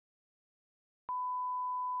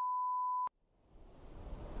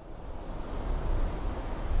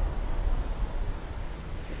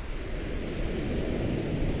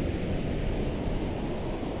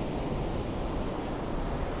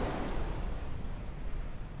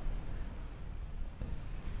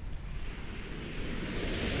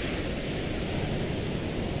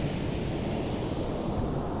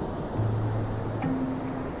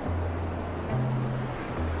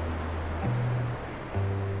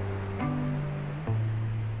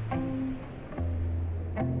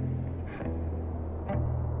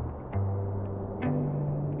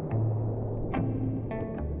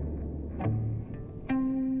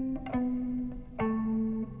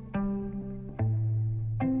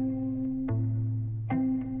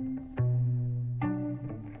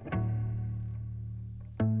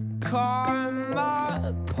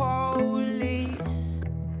Karma police,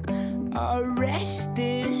 arrest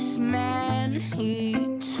this man. He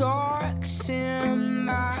talks in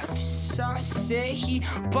my saucer. He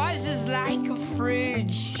buzzes like a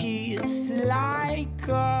fridge. He's like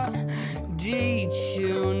a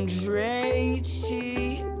detuned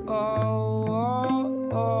Rachie.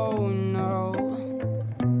 Oh no.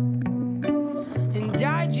 And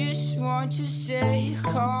I just want to say,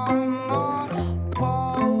 karma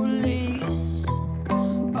police,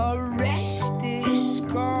 arrest this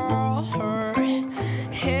girl. Her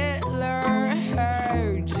Hitler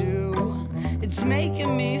hairdo, it's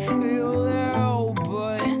making me feel ill,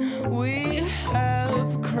 but we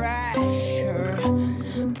have crashed her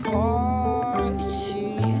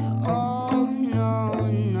party. Oh no.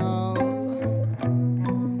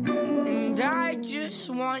 And I just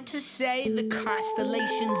want to say the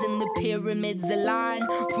constellations and the pyramids align,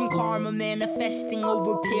 from karma manifesting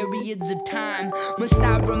over periods of time. Must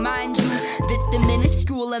I remind you that the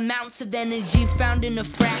minuscule amounts of energy found in a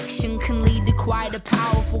fraction can lead to quite a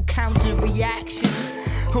powerful counter reaction.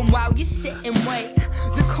 And while you sit and wait,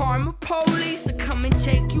 the karma police will come and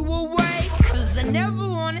take you away. Cause I never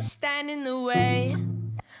wanna stand in the way.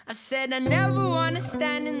 I said I never wanna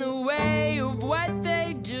stand in the way of what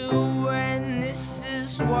they do, and this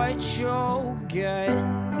is what you'll get.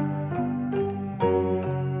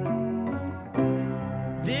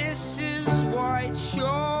 This is what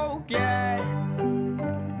you'll get.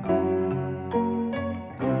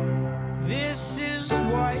 This is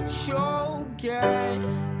what you'll get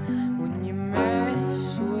when you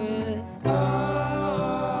mess with us.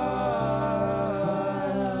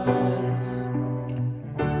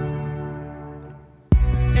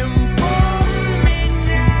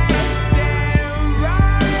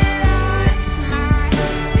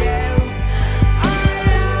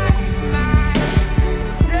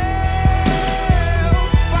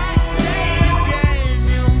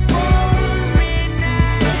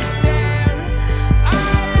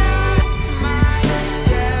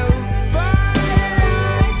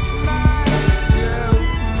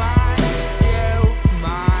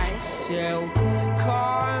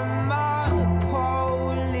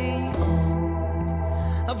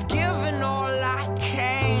 I've given all I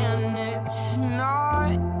can, it's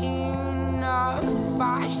not enough.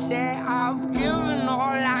 I say I've given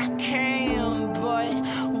all I can, but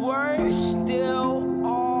we're still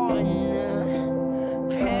on the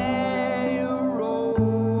payroll.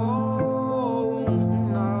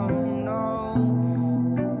 No.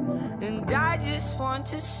 And I just want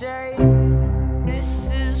to say,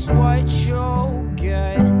 this is what you'll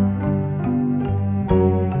get.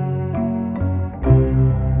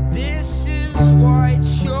 What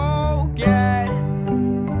you're